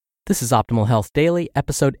This is Optimal Health Daily,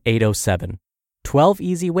 episode 807, 12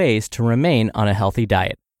 Easy Ways to Remain on a Healthy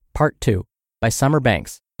Diet, Part 2, by Summer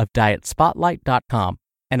Banks of DietSpotlight.com,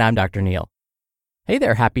 and I'm Dr. Neal. Hey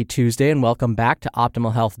there, happy Tuesday, and welcome back to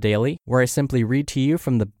Optimal Health Daily, where I simply read to you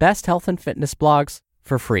from the best health and fitness blogs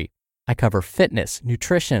for free. I cover fitness,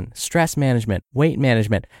 nutrition, stress management, weight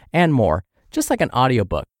management, and more, just like an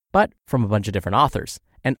audiobook, but from a bunch of different authors,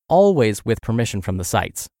 and always with permission from the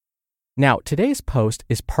sites. Now, today's post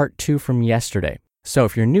is part 2 from yesterday, so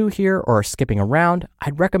if you're new here or are skipping around,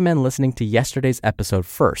 I'd recommend listening to yesterday's episode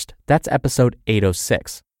first. That's episode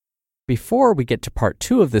 806. Before we get to part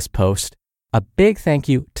 2 of this post, a big thank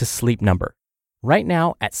you to Sleep Number. Right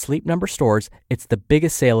now at Sleep Number stores, it's the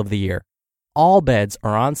biggest sale of the year. All beds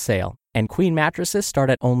are on sale, and queen mattresses start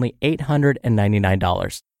at only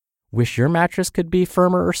 $899. Wish your mattress could be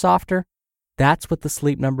firmer or softer? That's what the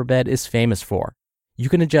Sleep Number bed is famous for. You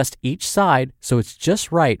can adjust each side so it's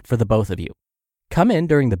just right for the both of you. Come in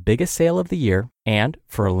during the biggest sale of the year and,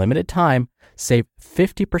 for a limited time, save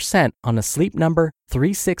 50% on a Sleep Number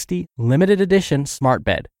 360 limited edition smart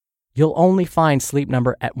bed. You'll only find Sleep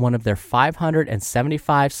Number at one of their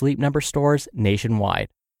 575 Sleep Number stores nationwide.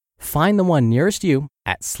 Find the one nearest you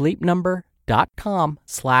at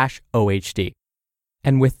sleepnumber.com/OHD.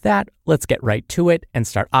 And with that, let's get right to it and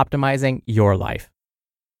start optimizing your life.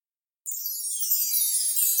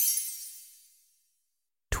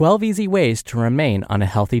 12 Easy Ways to Remain on a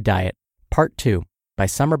Healthy Diet, Part 2, by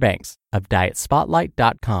Summer Banks of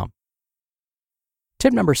DietSpotlight.com.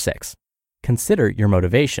 Tip number 6, consider your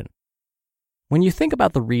motivation. When you think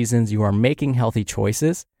about the reasons you are making healthy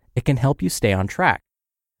choices, it can help you stay on track.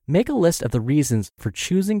 Make a list of the reasons for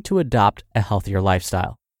choosing to adopt a healthier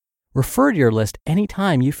lifestyle. Refer to your list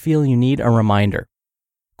anytime you feel you need a reminder.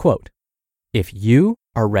 Quote, if you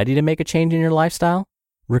are ready to make a change in your lifestyle,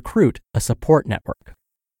 recruit a support network.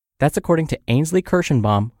 That's according to Ainsley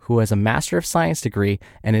Kirschenbaum, who has a Master of Science degree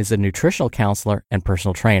and is a nutritional counselor and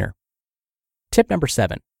personal trainer. Tip number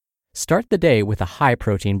 7, start the day with a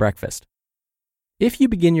high-protein breakfast. If you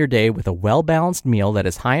begin your day with a well-balanced meal that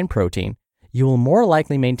is high in protein, you will more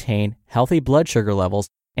likely maintain healthy blood sugar levels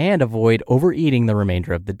and avoid overeating the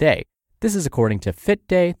remainder of the day. This is according to Fit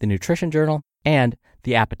Day, the Nutrition Journal, and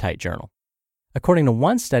the Appetite Journal. According to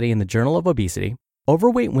one study in the Journal of Obesity,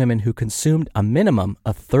 overweight women who consumed a minimum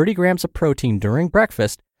of 30 grams of protein during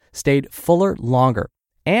breakfast stayed fuller longer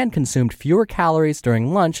and consumed fewer calories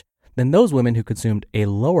during lunch than those women who consumed a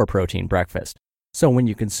lower protein breakfast. So when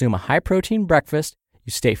you consume a high protein breakfast,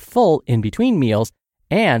 you stay full in between meals,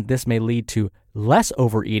 and this may lead to less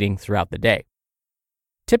overeating throughout the day.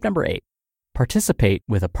 Tip number 8, participate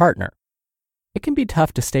with a partner. It can be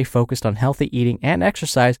tough to stay focused on healthy eating and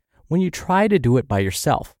exercise when you try to do it by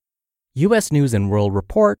yourself. U.S. News & World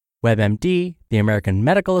Report, WebMD, the American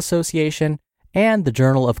Medical Association, and the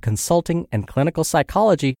Journal of Consulting and Clinical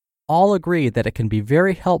Psychology all agree that it can be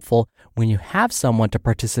very helpful when you have someone to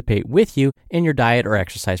participate with you in your diet or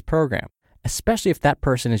exercise program, especially if that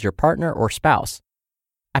person is your partner or spouse.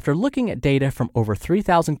 After looking at data from over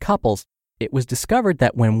 3,000 couples, it was discovered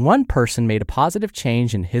that when one person made a positive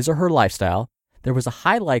change in his or her lifestyle, there was a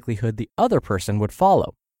high likelihood the other person would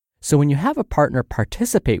follow. So when you have a partner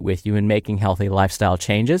participate with you in making healthy lifestyle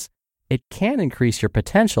changes, it can increase your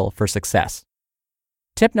potential for success.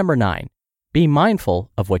 Tip number 9, be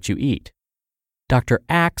mindful of what you eat. Dr.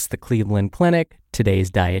 Axe, the Cleveland Clinic,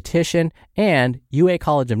 Today's Dietitian, and UA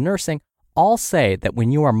College of Nursing all say that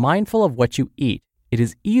when you are mindful of what you eat, it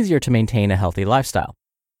is easier to maintain a healthy lifestyle.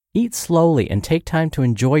 Eat slowly and take time to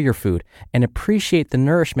enjoy your food and appreciate the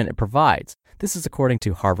nourishment it provides. This is according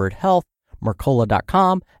to Harvard Health,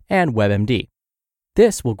 Mercola.com, and WebMD.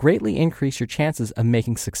 This will greatly increase your chances of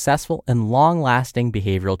making successful and long-lasting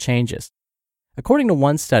behavioral changes. According to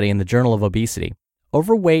one study in the Journal of Obesity,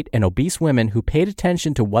 overweight and obese women who paid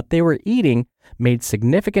attention to what they were eating made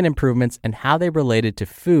significant improvements in how they related to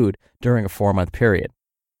food during a 4-month period.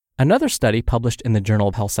 Another study published in the Journal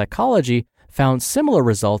of Health Psychology found similar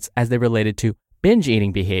results as they related to binge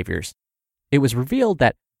eating behaviors. It was revealed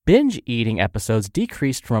that binge eating episodes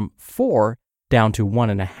decreased from 4 down to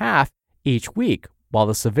 1.5 each week, while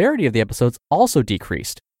the severity of the episodes also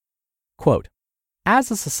decreased. Quote, as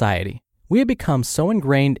a society, we have become so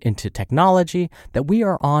ingrained into technology that we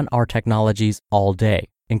are on our technologies all day,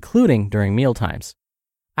 including during mealtimes.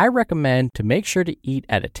 I recommend to make sure to eat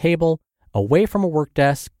at a table, away from a work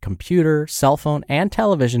desk, computer, cell phone, and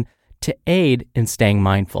television to aid in staying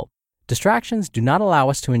mindful. Distractions do not allow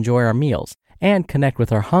us to enjoy our meals and connect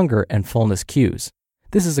with our hunger and fullness cues.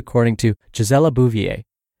 This is according to Gisela Bouvier,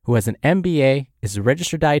 who has an MBA, is a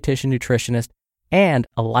registered dietitian nutritionist, and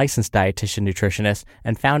a licensed dietitian nutritionist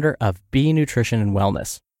and founder of B Nutrition and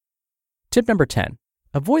Wellness. Tip number 10,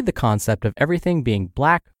 avoid the concept of everything being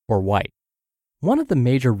black or white. One of the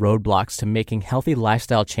major roadblocks to making healthy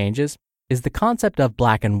lifestyle changes is the concept of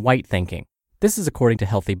black and white thinking. This is according to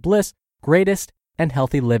Healthy Bliss, Greatest, and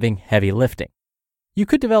Healthy Living Heavy Lifting. You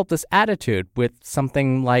could develop this attitude with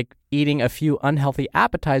something like eating a few unhealthy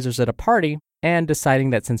appetizers at a party and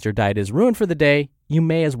deciding that since your diet is ruined for the day, you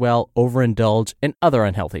may as well overindulge in other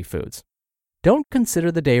unhealthy foods. Don't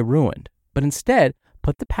consider the day ruined, but instead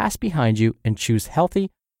put the past behind you and choose healthy,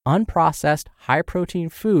 unprocessed, high-protein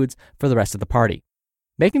foods for the rest of the party.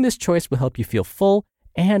 Making this choice will help you feel full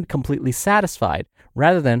and completely satisfied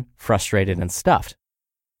rather than frustrated and stuffed.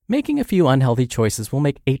 Making a few unhealthy choices will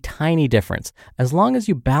make a tiny difference as long as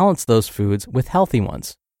you balance those foods with healthy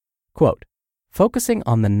ones. Quote, focusing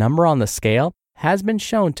on the number on the scale has been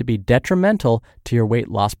shown to be detrimental to your weight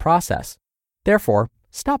loss process. Therefore,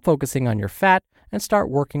 stop focusing on your fat and start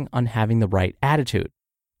working on having the right attitude.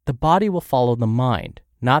 The body will follow the mind,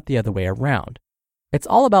 not the other way around. It's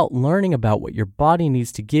all about learning about what your body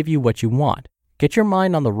needs to give you what you want. Get your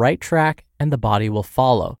mind on the right track and the body will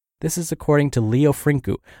follow. This is according to Leo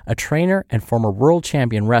Frinku, a trainer and former world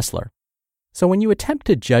champion wrestler. So when you attempt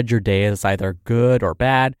to judge your day as either good or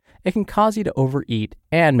bad, it can cause you to overeat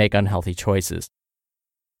and make unhealthy choices.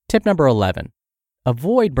 Tip number 11,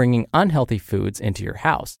 avoid bringing unhealthy foods into your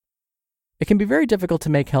house. It can be very difficult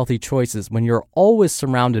to make healthy choices when you're always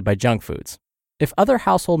surrounded by junk foods. If other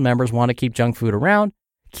household members want to keep junk food around,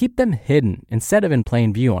 keep them hidden instead of in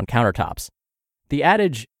plain view on countertops. The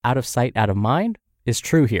adage, out of sight, out of mind, is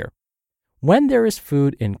true here. When there is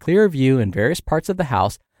food in clear view in various parts of the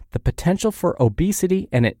house, the potential for obesity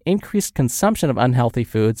and an increased consumption of unhealthy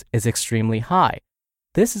foods is extremely high.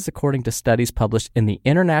 This is according to studies published in the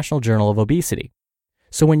International Journal of Obesity.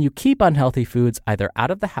 So when you keep unhealthy foods either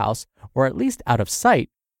out of the house or at least out of sight,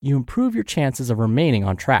 you improve your chances of remaining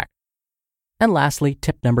on track. And lastly,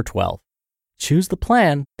 tip number 12, choose the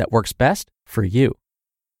plan that works best for you.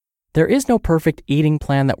 There is no perfect eating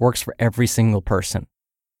plan that works for every single person.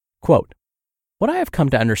 Quote, what I have come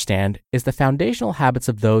to understand is the foundational habits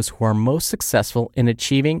of those who are most successful in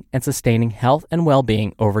achieving and sustaining health and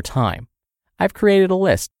well-being over time. I've created a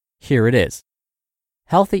list. Here it is.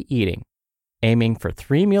 Healthy eating, aiming for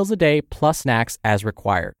 3 meals a day plus snacks as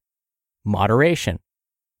required. Moderation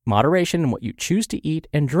in what you choose to eat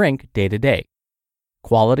and drink day to day.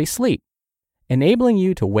 Quality sleep, enabling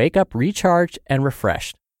you to wake up recharged and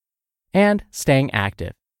refreshed. And staying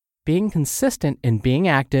active, being consistent in being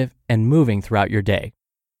active and moving throughout your day.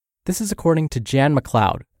 This is according to Jan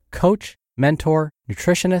McLeod, coach, mentor,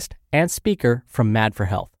 nutritionist, and speaker from Mad for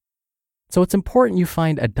Health. So it's important you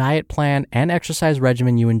find a diet plan and exercise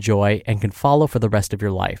regimen you enjoy and can follow for the rest of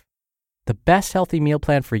your life. The best healthy meal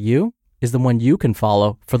plan for you is the one you can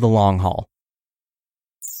follow for the long haul.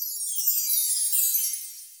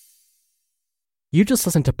 You just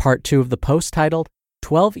listened to part 2 of the post titled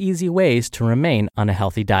 12 Easy Ways to Remain on a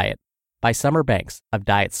Healthy Diet by Summer Banks of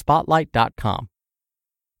DietSpotlight.com.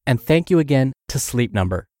 And thank you again to Sleep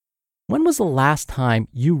Number. When was the last time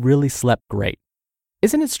you really slept great?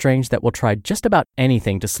 Isn't it strange that we'll try just about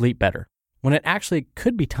anything to sleep better, when it actually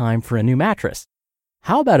could be time for a new mattress?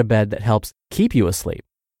 How about a bed that helps keep you asleep?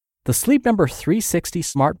 The Sleep Number 360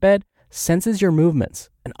 smart bed senses your movements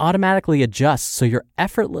and automatically adjusts so you're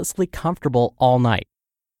effortlessly comfortable all night.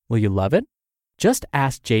 Will you love it? Just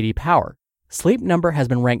ask J.D. Power. Sleep Number has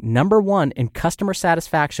been ranked number 1 in customer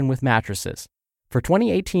satisfaction with mattresses. For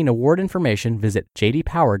 2018 award information, visit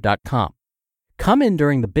jdpower.com. Come in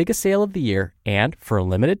during the biggest sale of the year and, for a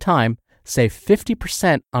limited time, save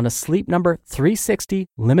 50% on a Sleep Number 360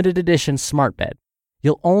 limited edition smart bed.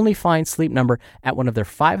 You'll only find Sleep Number at one of their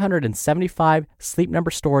 575 Sleep Number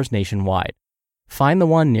stores nationwide. Find the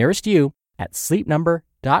one nearest you at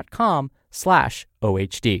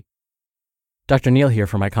sleepnumber.com/OHD. Dr. Neal here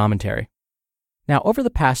for my commentary. Now, over the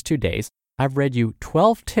past 2 days, I've read you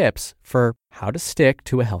 12 tips for how to stick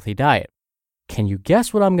to a healthy diet. Can you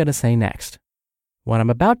guess what I'm going to say next? What I'm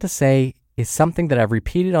about to say is something that I've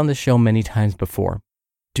repeated on the show many times before.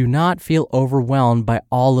 Do not feel overwhelmed by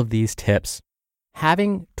all of these tips.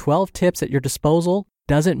 Having 12 tips at your disposal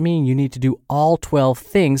doesn't mean you need to do all 12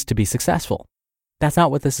 things to be successful. That's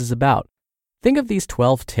not what this is about. Think of these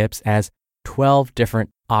 12 tips as 12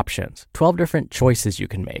 different options, 12 different choices you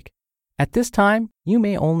can make. At this time, you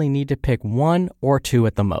may only need to pick 1 or 2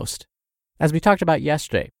 at the most. As we talked about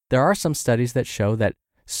yesterday, there are some studies that show that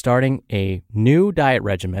starting a new diet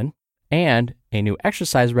regimen and a new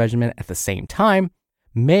exercise regimen at the same time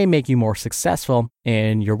may make you more successful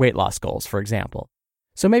in your weight loss goals, for example.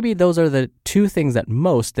 So maybe those are the two things at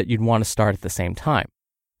most that you'd want to start at the same time.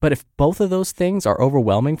 But if both of those things are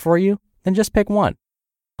overwhelming for you, then just pick one.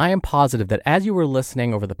 I am positive that as you were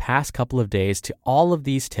listening over the past couple of days to all of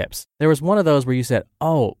these tips, there was one of those where you said,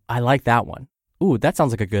 oh, I like that one. Ooh, that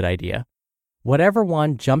sounds like a good idea. Whatever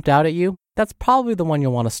one jumped out at you, that's probably the one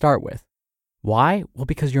you'll want to start with. Why? Well,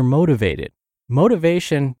 because you're motivated.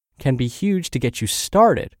 Motivation can be huge to get you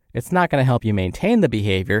started. It's not going to help you maintain the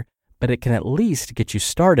behavior, but it can at least get you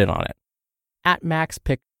started on it. At max,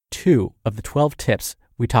 pick 2 of the 12 tips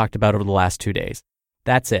we talked about over the last 2 days.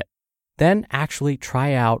 That's it. Then actually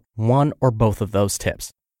try out one or both of those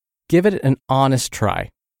tips. Give it an honest try.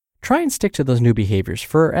 Try and stick to those new behaviors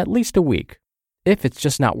for at least a week. If it's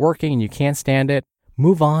just not working and you can't stand it,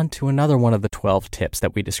 move on to another one of the 12 tips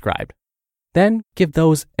that we described. Then give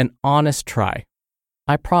those an honest try.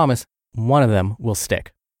 I promise one of them will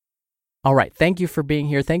stick. All right, thank you for being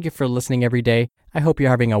here. Thank you for listening every day. I hope you're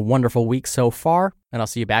having a wonderful week so far, and I'll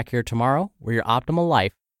see you back here tomorrow where your optimal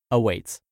life awaits.